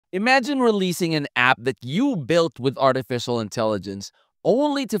Imagine releasing an app that you built with artificial intelligence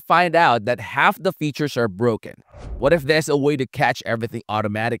only to find out that half the features are broken. What if there's a way to catch everything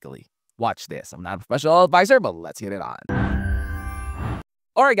automatically? Watch this. I'm not a professional advisor, but let's get it on.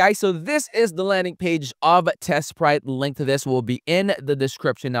 Alright guys, so this is the landing page of TestSprite. Link to this will be in the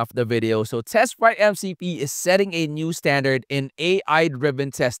description of the video. So TestSprite MCP is setting a new standard in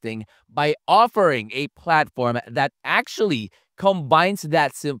AI-driven testing by offering a platform that actually combines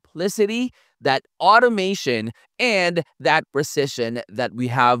that simplicity, that automation, and that precision that we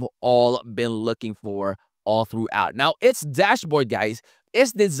have all been looking for all throughout. Now, its dashboard, guys,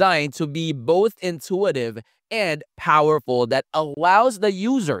 is designed to be both intuitive and powerful, that allows the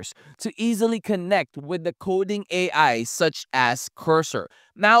users to easily connect with the coding AI such as Cursor.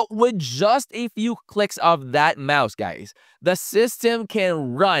 Now, with just a few clicks of that mouse, guys, the system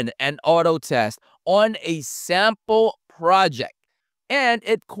can run an auto test on a sample project. And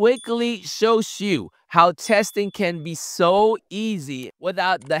it quickly shows you how testing can be so easy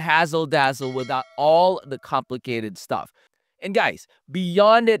without the hassle-dazzle, without all the complicated stuff. And guys,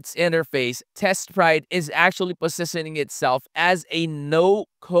 beyond its interface, TestSprite is actually positioning itself as a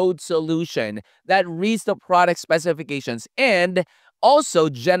no-code solution that reads the product specifications and also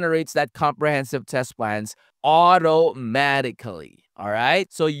generates that comprehensive test plans automatically. All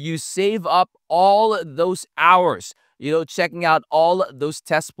right, so you save up all those hours, checking out all those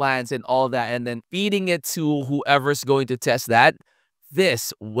test plans and all that, and then feeding it to whoever's going to test that.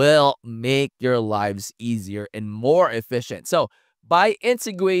 This will make your lives easier and more efficient. So by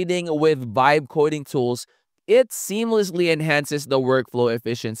integrating with Vibe coding tools, it seamlessly enhances the workflow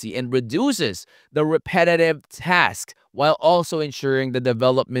efficiency and reduces the repetitive task while also ensuring the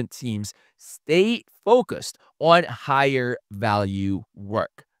development teams stay focused on higher value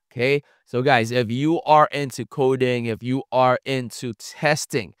work. Okay, so guys, if you are into coding, if you are into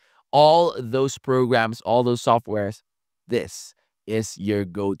testing all those programs, all those softwares, this is your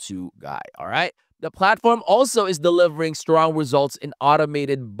go-to guy. All right. The platform also is delivering strong results in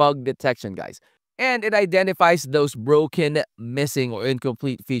automated bug detection, guys. And it identifies those broken, missing, or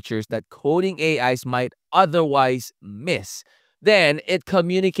incomplete features that coding AIs might otherwise miss. Then it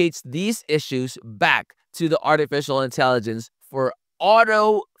communicates these issues back to the artificial intelligence for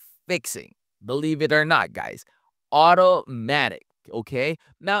auto fixing. Believe it or not, guys, automatic. Okay.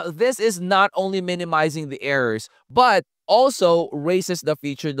 Now, this is not only minimizing the errors, but also raises the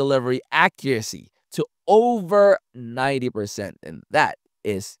feature delivery accuracy to over 90%. And that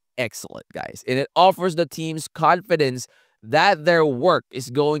is excellent, guys. And it offers the teams confidence that their work is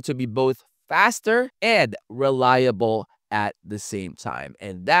going to be both faster and reliable at the same time.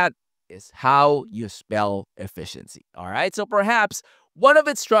 And that is how you spell efficiency. All right. So perhaps one of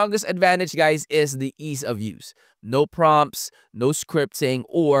its strongest advantage, guys, is the ease of use. No prompts, no scripting,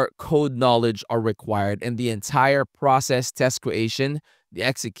 or code knowledge are required, and the entire process, test creation, the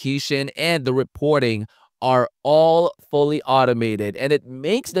execution, and the reporting are all fully automated, and it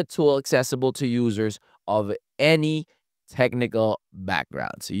makes the tool accessible to users of any technical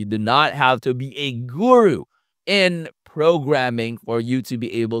background. So you do not have to be a guru in programming for you to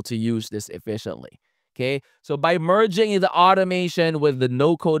be able to use this efficiently. Okay, so by merging the automation with the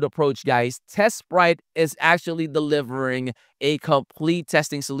no-code approach, guys, TestSprite is actually delivering a complete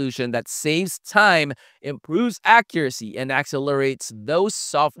testing solution that saves time, improves accuracy, and accelerates those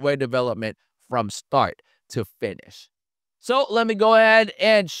software development from start to finish. So let me go ahead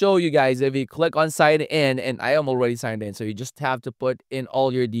and show you guys. If you click on sign in, and I am already signed in, so you just have to put in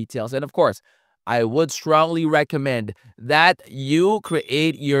all your details. And of course, I would strongly recommend that you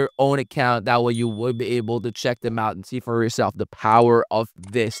create your own account. That way you will be able to check them out and see for yourself the power of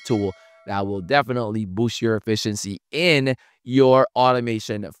this tool that will definitely boost your efficiency in your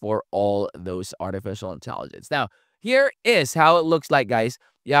automation for all those artificial intelligence. Now, here is how it looks like, guys.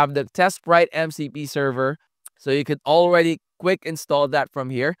 You have the TestSprite MCP server, so you can already quick install that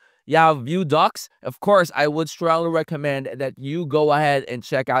from here. You have View Docs. Of course, I would strongly recommend that you go ahead and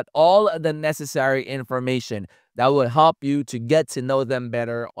check out all the necessary information that will help you to get to know them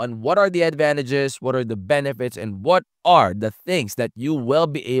better on what are the advantages, what are the benefits, and what are the things that you will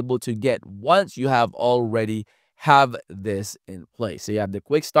be able to get once you have already have this in place. So you have the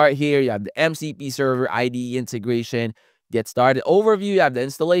quick start here, you have the MCP server IDE integration, get started overview, you have the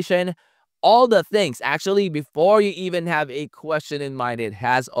installation, all the things. Actually, before you even have a question in mind, it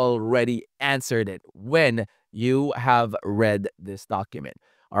has already answered it when you have read this document.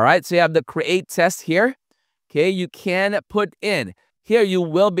 All right, so you have the create test here. Okay, you can put in here, you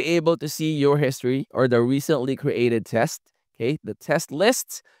will be able to see your history or the recently created test. Okay, the test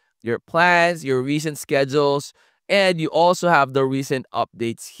lists, your plans, your recent schedules, And you also have the recent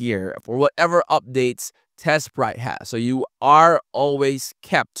updates here for whatever updates TestSprite has. So you are always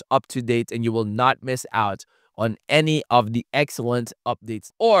kept up to date and you will not miss out on any of the excellent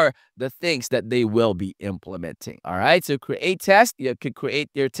updates or the things that they will be implementing. All right, so create test. You could create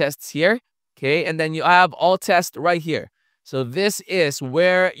your tests here. Okay, and then you have all tests right here. So this is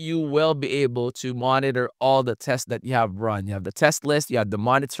where you will be able to monitor all the tests that you have run. You have the test list, you have the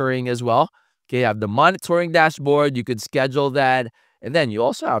monitoring as well. Okay, you have the monitoring dashboard. You could schedule that. And then you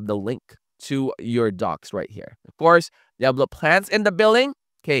also have the link to your docs right here. Of course, you have the plans and the billing.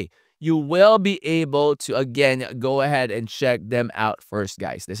 Okay, you will be able to, again, go ahead and check them out first,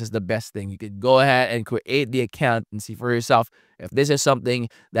 guys. This is the best thing. You could go ahead and create the account and see for yourself if this is something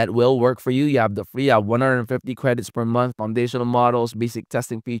that will work for you. You have the free 150 credits per month, foundational models, basic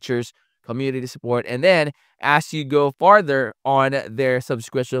testing features, community support. And then as you go farther on their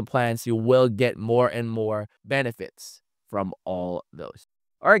subscription plans, you will get more and more benefits from all those.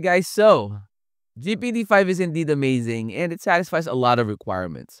 All right, guys. So GPT-5 is indeed amazing and it satisfies a lot of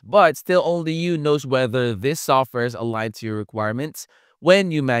requirements, but still only you knows whether this software is aligned to your requirements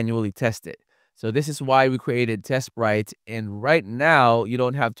when you manually test it. So this is why we created TestSprite, and right now you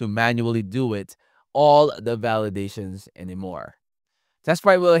don't have to manually do it all the validations anymore.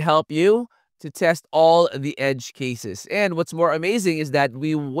 TestSprite will help you to test all the edge cases. And what's more amazing is that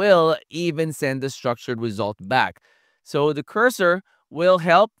we will even send the structured result back. So the cursor will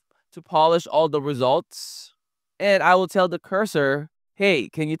help to polish all the results. And I will tell the cursor, hey,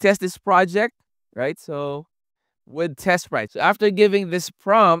 can you test this project? Right? So with TestSprite. So after giving this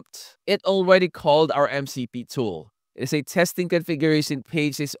prompt, it already called our MCP tool. It's a testing configuration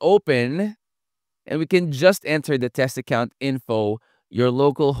page is open, and we can just enter the test account info, your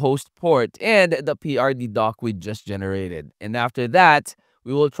local host port, and the PRD doc we just generated. And after that,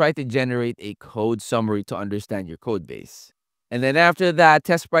 we will try to generate a code summary to understand your code base. And then after that,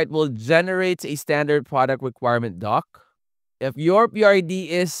 TestSprite will generate a standard product requirement doc. If your PRD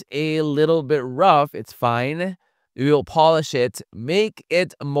is a little bit rough, it's fine. We will polish it, make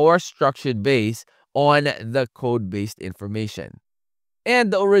it more structured based on the code-based information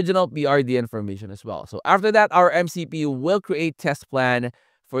and the original PRD information as well. So after that, our MCP will create test plan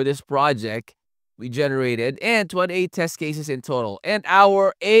for this project we generated and 28 test cases in total. And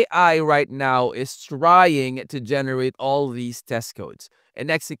our AI right now is trying to generate all these test codes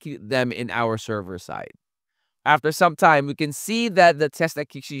and execute them in our server side. After some time, we can see that the test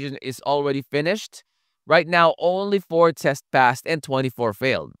execution is already finished. Right now, only 4 tests passed and 24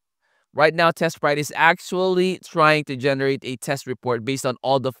 failed. Right now, TestSprite is actually trying to generate a test report based on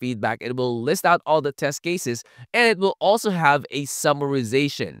all the feedback. It will list out all the test cases, and it will also have a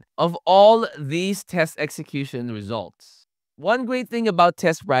summarization of all these test execution results. One great thing about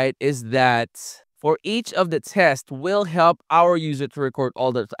TestSprite is that for each of the tests will help our user to record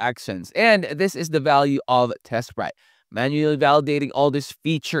all the actions. And this is the value of TestSprite. Manually validating all these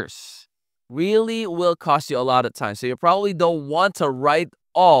features really will cost you a lot of time. So you probably don't want to write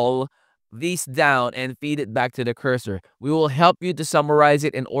all these down and feed it back to the cursor. We will help you to summarize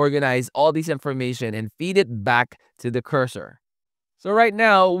it and organize all this information and feed it back to the cursor. So right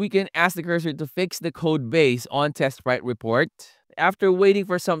now, we can ask the cursor to fix the code base on TestSprite report. After waiting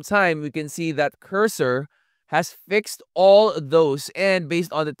for some time, we can see that cursor has fixed all those, and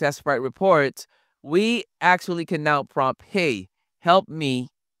based on the TestSprite report, we actually can now prompt, hey, help me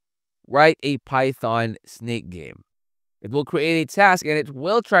write a Python snake game. It will create a task and it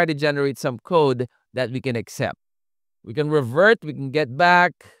will try to generate some code that we can accept. We can revert, we can get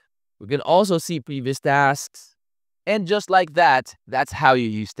back, we can also see previous tasks. And just like that, that's how you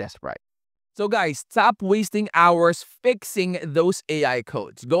use TestSprite. So guys, stop wasting hours fixing those AI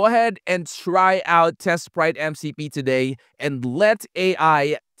codes. Go ahead and try out TestSprite MCP today and let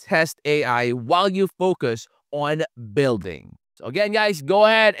AI test AI while you focus on building. So again, guys, go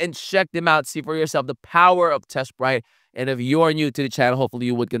ahead and check them out. See for yourself the power of TestSprite. And if you are new to the channel, hopefully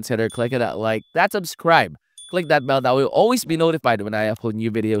you would consider clicking that like, that subscribe, click that bell. That will always be notified when I upload new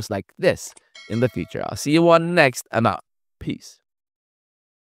videos like this in the future. I'll see you on the next. I'm out. Peace.